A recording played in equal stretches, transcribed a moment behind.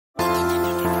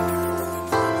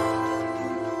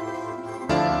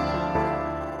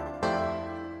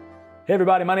Hey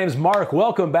everybody, my name is Mark.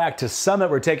 Welcome back to Summit.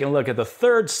 We're taking a look at the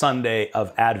third Sunday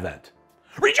of Advent.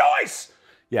 Rejoice!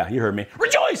 Yeah, you heard me.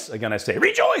 Rejoice! Again, I say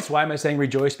rejoice. Why am I saying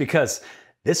rejoice? Because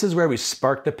this is where we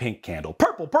spark the pink candle.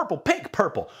 Purple, purple, pink,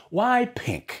 purple. Why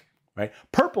pink? Right?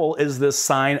 Purple is this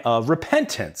sign of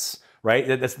repentance, right?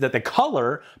 That the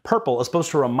color purple is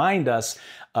supposed to remind us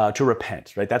to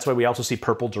repent, right? That's why we also see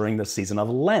purple during the season of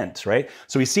Lent, right?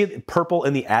 So we see purple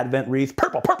in the Advent wreath,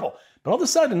 purple, purple. But all of a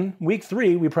sudden, week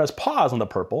 3, we press pause on the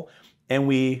purple and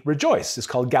we rejoice. It's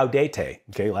called Gaudete,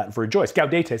 okay? Latin for rejoice.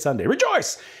 Gaudete Sunday,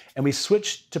 rejoice! And we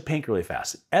switch to pink really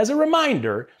fast. As a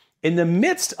reminder, in the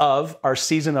midst of our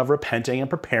season of repenting and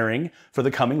preparing for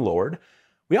the coming Lord,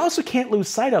 we also can't lose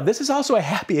sight of, this is also a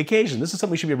happy occasion. This is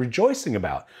something we should be rejoicing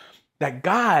about. That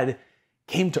God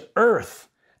came to earth,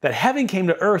 that heaven came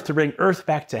to earth to bring earth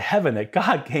back to heaven, that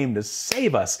God came to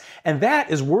save us. And that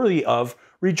is worthy of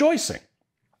rejoicing.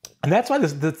 And that's why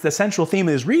the central theme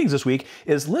of these readings this week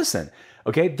is listen,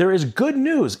 okay? There is good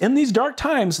news. In these dark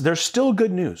times, there's still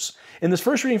good news. In this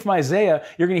first reading from Isaiah,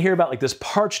 you're going to hear about like this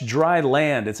parched, dry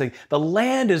land. It's like the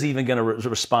land is even going to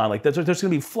respond. Like there's going to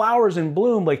be flowers in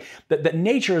bloom. Like that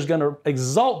nature is going to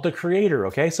exalt the Creator,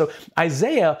 okay? So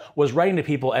Isaiah was writing to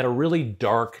people at a really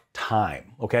dark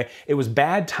time, okay? It was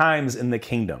bad times in the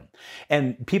kingdom.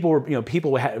 And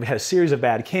people had a series of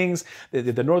bad kings.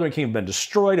 The northern kingdom had been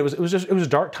destroyed. It was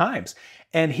dark times.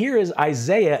 And here is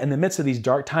Isaiah in the midst of these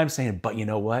dark times saying, but you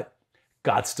know what?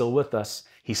 God's still with us.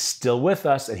 He's still with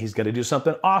us and he's going to do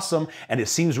something awesome. And it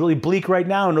seems really bleak right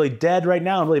now and really dead right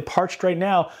now and really parched right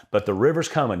now, but the river's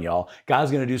coming, y'all.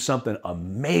 God's going to do something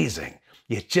amazing.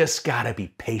 You just got to be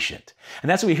patient. And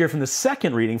that's what we hear from the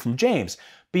second reading from James.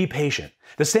 Be patient.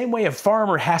 The same way a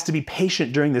farmer has to be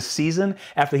patient during this season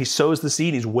after he sows the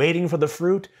seed, he's waiting for the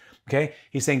fruit. Okay.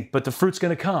 He's saying, but the fruit's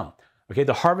going to come. Okay.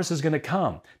 The harvest is going to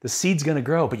come. The seed's going to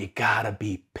grow, but you got to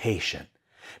be patient.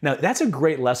 Now, that's a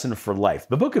great lesson for life.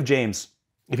 The book of James,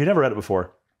 if you've never read it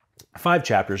before, 5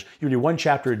 chapters, you read 1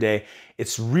 chapter a day.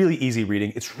 It's really easy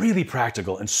reading. It's really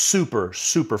practical and super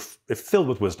filled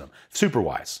with wisdom, super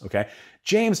wise, okay?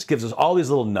 James gives us all these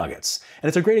little nuggets. And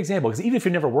it's a great example because even if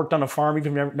you've never worked on a farm,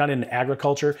 even if you're not in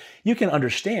agriculture, you can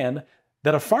understand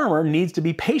that a farmer needs to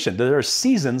be patient. There are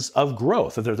seasons of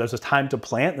growth. There's a time to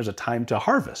plant, there's a time to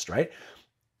harvest, right?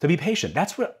 To be patient.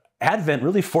 That's what Advent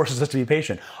really forces us to be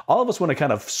patient. All of us want to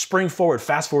kind of spring forward,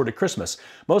 fast forward to Christmas.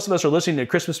 Most of us are listening to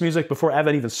Christmas music before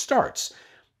Advent even starts.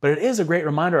 But it is a great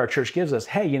reminder our church gives us,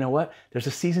 hey, you know what? There's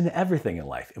a season to everything in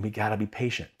life, and we got to be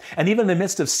patient. And even in the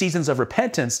midst of seasons of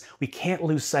repentance, we can't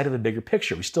lose sight of the bigger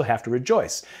picture. We still have to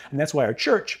rejoice. And that's why our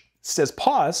church says,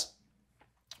 pause,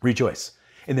 rejoice.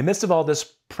 In the midst of all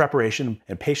this preparation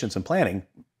and patience and planning,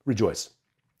 rejoice.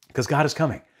 Because God is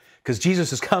coming. Because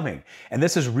Jesus is coming. And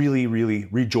this is really, really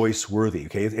rejoice worthy,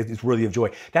 okay? It's worthy of joy.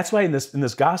 That's why in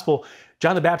this gospel,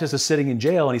 John the Baptist is sitting in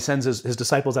jail and he sends his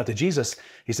disciples out to Jesus.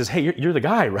 He says, hey, you're the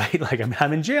guy, right? Like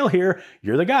I'm in jail here.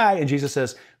 You're the guy. And Jesus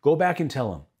says, go back and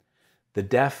tell him, the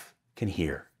deaf can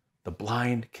hear, the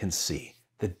blind can see,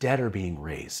 the dead are being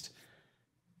raised.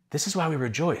 This is why we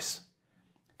rejoice.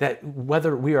 That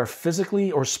whether we are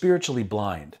physically or spiritually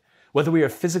blind, whether we are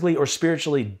physically or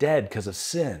spiritually dead because of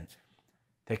sin,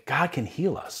 that God can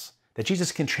heal us, that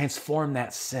Jesus can transform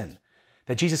that sin,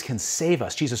 that Jesus can save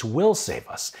us, Jesus will save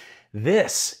us.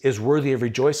 This is worthy of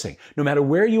rejoicing, no matter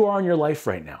where you are in your life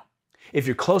right now. If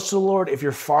you're close to the Lord, if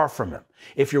you're far from Him,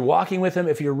 if you're walking with Him,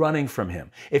 if you're running from Him,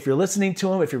 if you're listening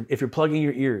to Him, if you're plugging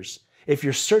your ears, if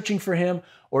you're searching for Him,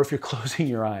 or if you're closing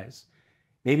your eyes.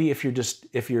 Maybe if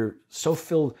you're so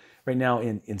filled right now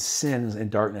in sins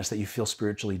and darkness that you feel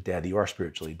spiritually dead, that you are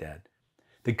spiritually dead.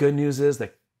 The good news is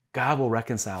that God will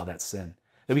reconcile that sin,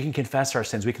 that we can confess our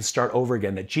sins, we can start over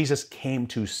again, that Jesus came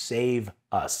to save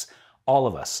us, all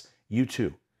of us, you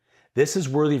too. This is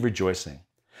worthy of rejoicing.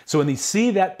 So when you see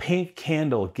that pink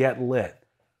candle get lit,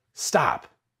 stop,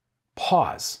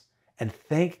 pause, and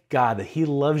thank God that He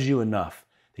loves you enough,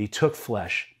 that He took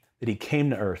flesh, that He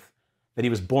came to earth, that He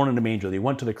was born in a manger, that He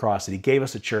went to the cross, that He gave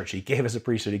us a church, He gave us a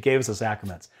priesthood, He gave us the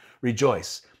sacraments.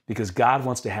 Rejoice, because God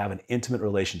wants to have an intimate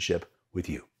relationship with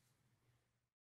you.